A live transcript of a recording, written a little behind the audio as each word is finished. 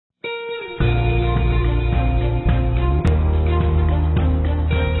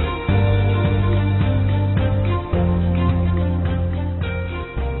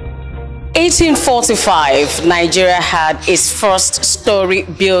1845, Nigeria had its first story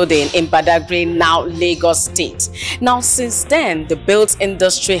building in Badagry, now Lagos State. Now, since then, the built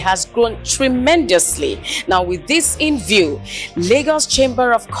industry has grown tremendously. Now, with this in view, Lagos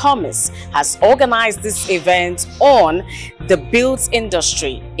Chamber of Commerce has organized this event on the built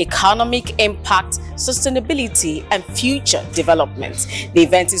industry, economic impact, sustainability, and future development. The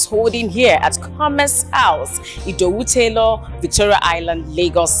event is holding here at Commerce House, Idowu Taylor, Victoria Island,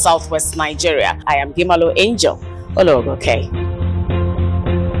 Lagos, Southwest Nigeria. I am Gimalo Angel. Okay.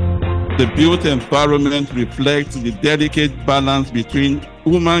 The built environment reflects the delicate balance between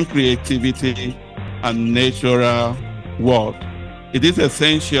human creativity and natural world. It is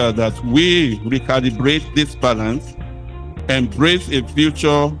essential that we recalibrate this balance, embrace a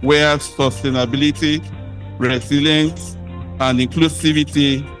future where sustainability, resilience, and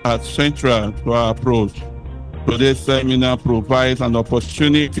inclusivity are central to our approach. Today's seminar provides an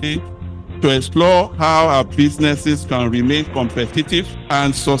opportunity to explore how our businesses can remain competitive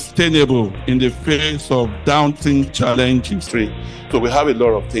and sustainable in the face of daunting challenges. So we have a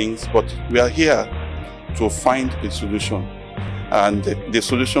lot of things, but we are here to find a solution. And the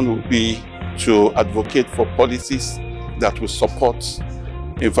solution will be to advocate for policies that will support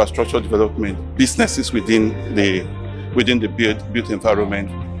infrastructure development, businesses within the built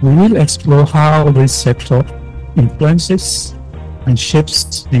environment. We will explore how this sector influences and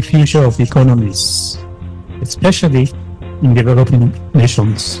shapes the future of economies, especially in developing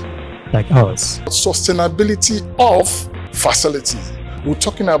nations like ours. Sustainability of facilities. We're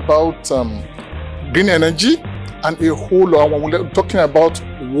talking about green energy and a whole lot. We're talking about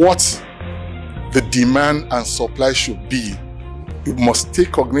what the demand and supply should be. You must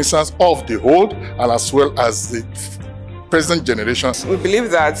take cognizance of the whole and as well as the present generations. We believe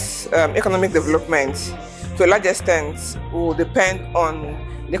that economic development to a large extent will depend on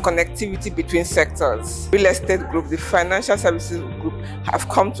the connectivity between sectors. Real estate group, the financial services group have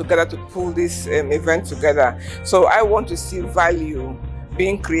come together to pull this event together. So I want to see value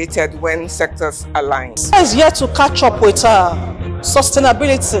being created when sectors align. It's yet to catch up with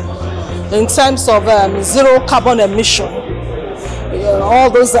sustainability in terms of zero carbon emission. All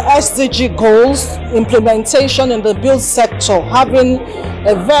those SDG goals, implementation in the build sector, having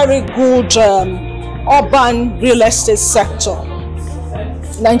a very good urban real estate sector.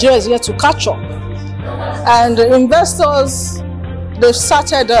 Nigeria is yet to catch up. And investors, they've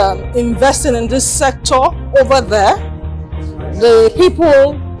started investing in this sector over there. The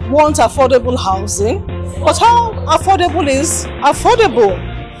people want affordable housing, but how affordable is affordable?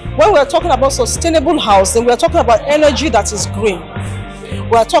 When we're talking about sustainable housing, we're talking about energy that is green.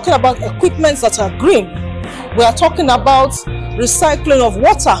 We're talking about equipment that are green. We're talking about recycling of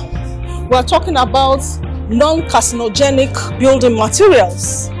water. We're talking about non-carcinogenic building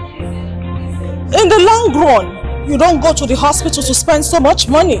materials. In the long run, you don't go to the hospital to spend so much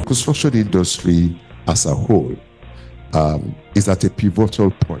money. Construction industry as a whole is at a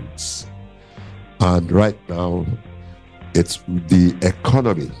pivotal point. And right now, it's the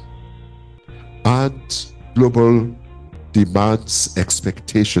economy and global demands,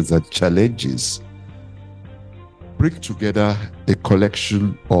 expectations, and challenges bring together a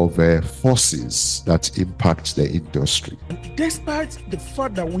collection of forces that impact the industry. Despite the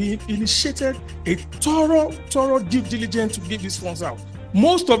fact that we initiated a thorough due diligence to give these funds out,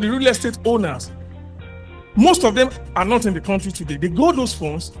 most of the real estate owners, most of them are not in the country today. They got those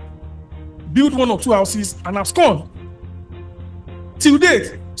funds, build one or two houses, and have gone till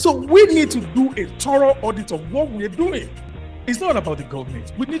date. So we need to do a thorough audit of what we're doing. It's not about the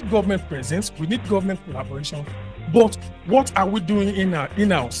government. We need government presence, we need government collaboration, but what are we doing in our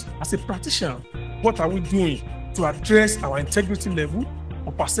in-house? As a practitioner, what are we doing to address our integrity level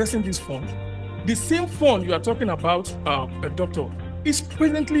of assessing this fund? The same fund you are talking about, Doctor, is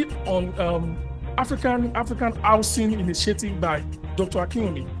presently on African Housing Initiative by Dr.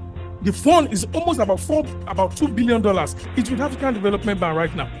 Akinwumi. The fund is almost about $2 billion. It's with African Development Bank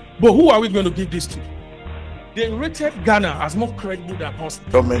right now. But who are we going to give this to? They rated Ghana as more credible than us.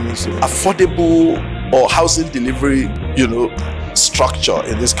 Government needs affordable or housing delivery, structure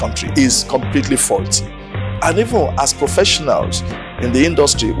in this country is completely faulty. And even as professionals in the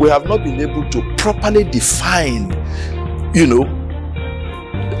industry, we have not been able to properly define,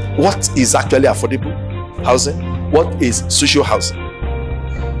 what is actually affordable housing, what is social housing.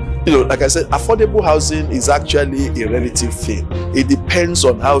 Like I said, affordable housing is actually a relative thing. It depends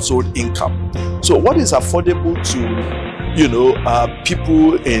on household income. So what is affordable to,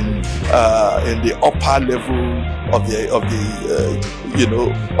 people in the upper level of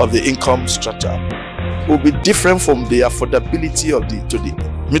the income structure will be different from the affordability to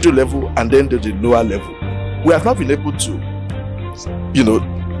middle level, and then the lower level. We have not been able to,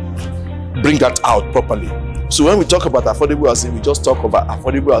 bring that out properly. So when we talk about affordable housing, we just talk about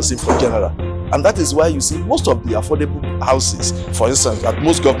affordable housing for general. And that is why you see most of the affordable houses, for instance, that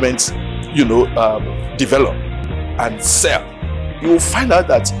most governments, develop and sell, you will find out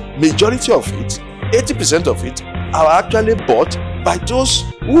that majority of it, 80% of it, are actually bought by those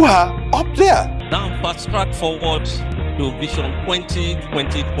who are up there. Now, fast track forward to Vision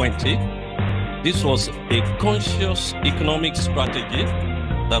 2020. This was a conscious economic strategy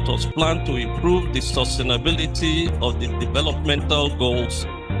that was planned to improve the sustainability of the developmental goals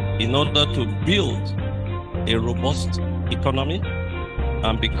in order to build a robust economy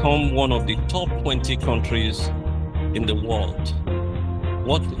and become one of the top 20 countries in the world.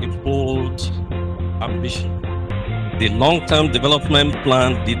 What a bold ambition. The long-term development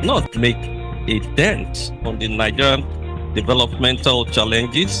plan did not make a dent on the Nigerian developmental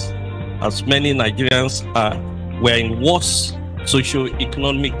challenges, as many Nigerians were in worse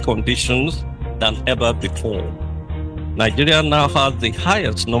socio-economic conditions than ever before. Nigeria now has the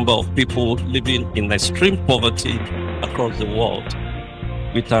highest number of people living in extreme poverty across the world,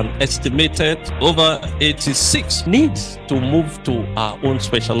 with an estimated over 86 needs to move to our own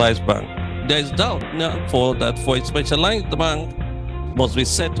specialized bank. There is doubt now for a specialized bank must be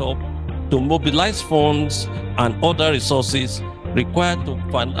set up to mobilize funds and other resources required to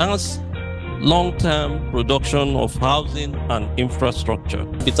finance long-term production of housing and infrastructure.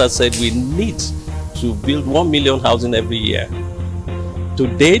 Peter said we need to build 1 million housing every year. To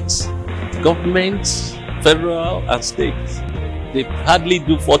date, governments, federal and states, they hardly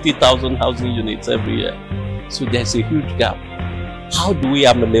do 40,000 housing units every year. So there's a huge gap. How do we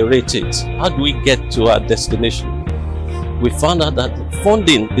ameliorate it? How do we get to our destination? We found out that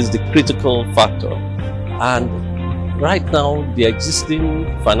funding is the critical factor. And right now, the existing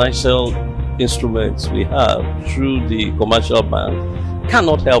financial instruments we have through the commercial bank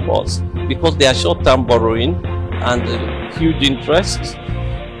cannot help us because they are short-term borrowing and huge interest.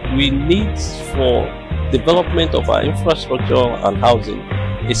 We need, for development of our infrastructure and housing,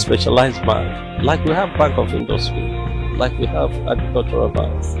 a specialized bank, like we have Bank of Industry, like we have agricultural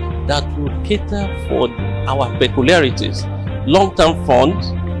banks, that will cater for our peculiarities. Long-term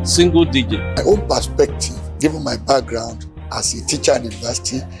funds, single digit. My own perspective, given my background as a teacher in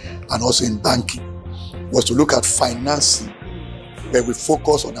university and also in banking, was to look at financing where we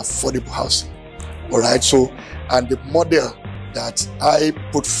focus on affordable housing. All right, so, and the model that I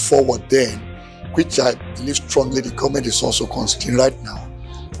put forward then, which I believe strongly the government is also considering right now,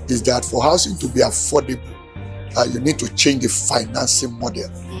 is that for housing to be affordable, you need to change the financing model.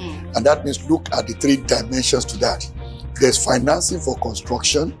 And that means look at the 3 dimensions to that. There's financing for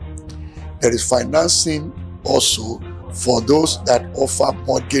construction, there is financing also for those that offer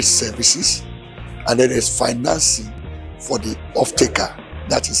mortgage services, and then there's financing for the off-taker,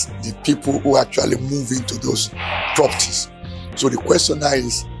 that is the people who actually move into those properties. So the question now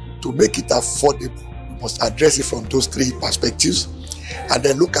is, to make it affordable, we must address it from those 3 perspectives, and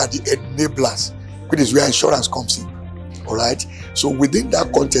then look at the enablers, which is where insurance comes in. All right. So within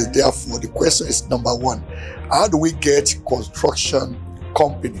that context, therefore, the question is, number 1, how do we get construction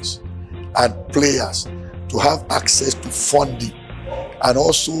companies and players to have access to funding and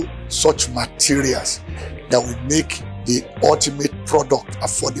also such materials that will make the ultimate product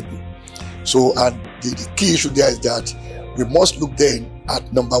affordable? So, and the key issue there is that we must look then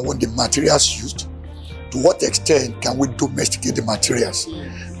at, number 1, the materials used. To what extent can we domesticate the materials?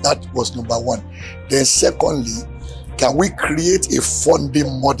 That was number 1. Then secondly, can we create a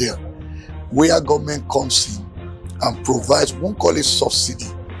funding model where government comes in and provides, we won't call it subsidy,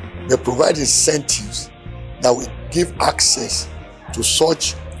 but provide incentives that will give access to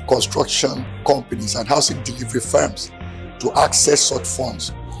such construction companies and housing delivery firms to access such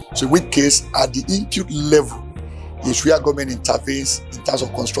funds. So in which case, at the input level is where government intervenes in terms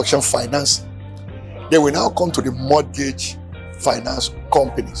of construction finance. Then we now come to the mortgage finance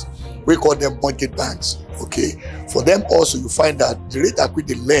companies. We call them mortgage banks. Okay, for them also you find that the rate at which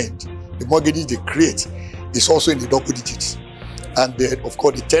they lend, the mortgages they create, is also in the double digits, and then of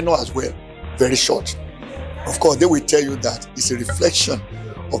course the tenure as well, very short. Of course, they will tell you that it's a reflection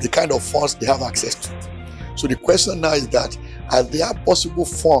of the kind of funds they have access to. So the question now is that, are there possible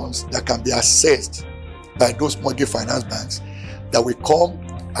funds that can be accessed by those mortgage finance banks that will come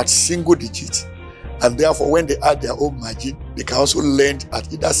at single digits, and therefore when they add their own margin, they can also lend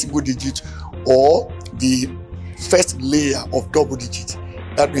at either single digit or the first layer of double digit.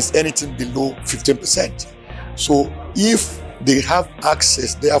 That means anything below 15%. So if they have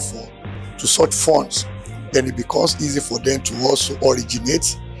access, therefore, to such funds, then it becomes easy for them to also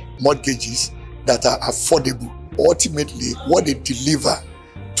originate mortgages that are affordable. Ultimately, what they deliver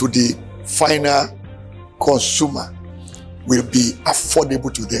to the final consumer will be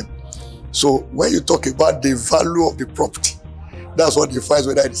affordable to them. So when you talk about the value of the property, that's what defines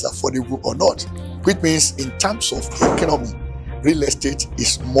whether it is affordable or not, which means in terms of the economy, real estate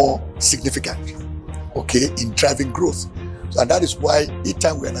is more significant, okay, in driving growth. And that is why each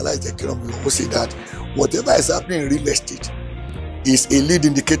time we analyze the economy, we always say that whatever is happening in real estate is a lead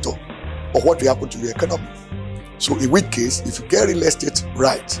indicator of what will happen to the economy. So in which case, if you get real estate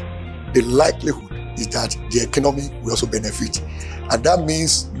right, the likelihood is that the economy will also benefit. And that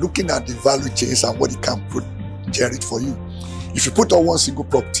means looking at the value chains and what it can generate for you. If you put on one single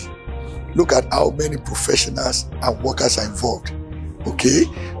property, look at how many professionals and workers are involved. Okay,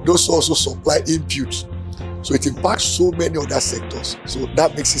 those also supply inputs. So it impacts so many other sectors. So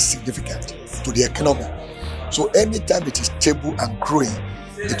that makes it significant to the economy. So anytime it is stable and growing,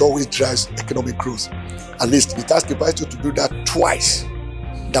 it always drives economic growth. At least it has the capacity to do that twice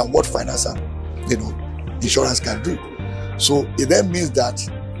than what finance and insurance can do. So it then means that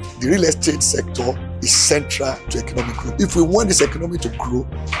the real estate sector is central to economic growth. If we want this economy to grow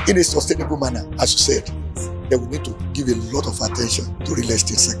in a sustainable manner, as you said, then we need to give a lot of attention to real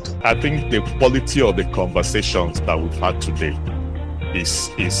estate sector. I think the quality of the conversations that we've had today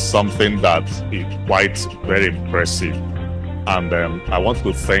is something that is quite very impressive. And I want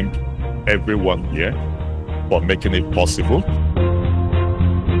to thank everyone here for making it possible.